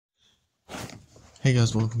Hey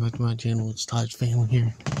guys, welcome back to my channel. It's Todd's Family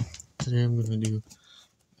here. Today I'm going to do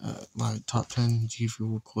my top 10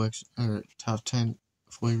 gfuel collection, or top 10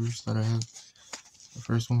 flavors that I have. The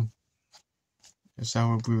first one is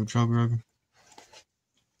sour blue chug rug.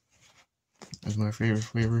 That's my favorite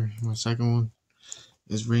flavor. My second one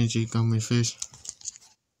is rangy gummy fish.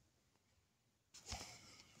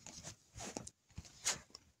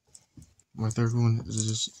 My third one is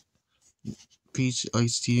just peach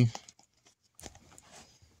iced tea.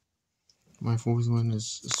 My fourth one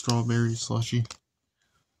is strawberry slushy.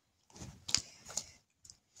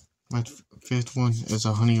 My fifth one is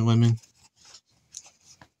a honey lemon.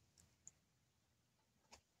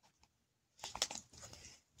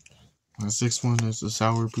 My sixth one is a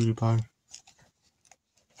sour booty pie.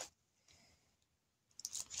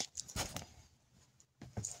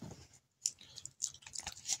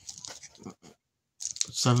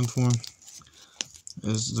 Seventh one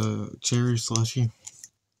is the cherry slushy.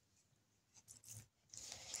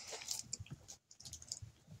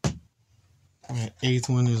 My eighth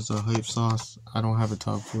one is the hype sauce. I don't have a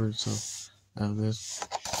top for it, so I have this.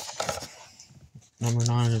 Number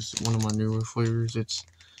 9 is one of my newer flavors. It's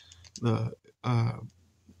the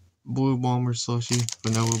blue bomber slushy,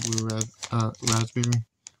 vanilla blue raspberry.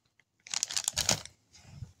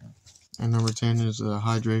 And number 10 is the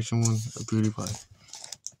hydration one, a booty pie.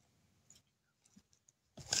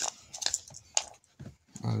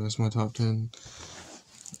 That's my top 10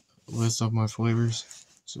 list of my flavors.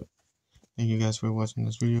 So thank you guys for watching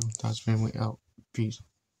this video. Todd's Family out. Peace.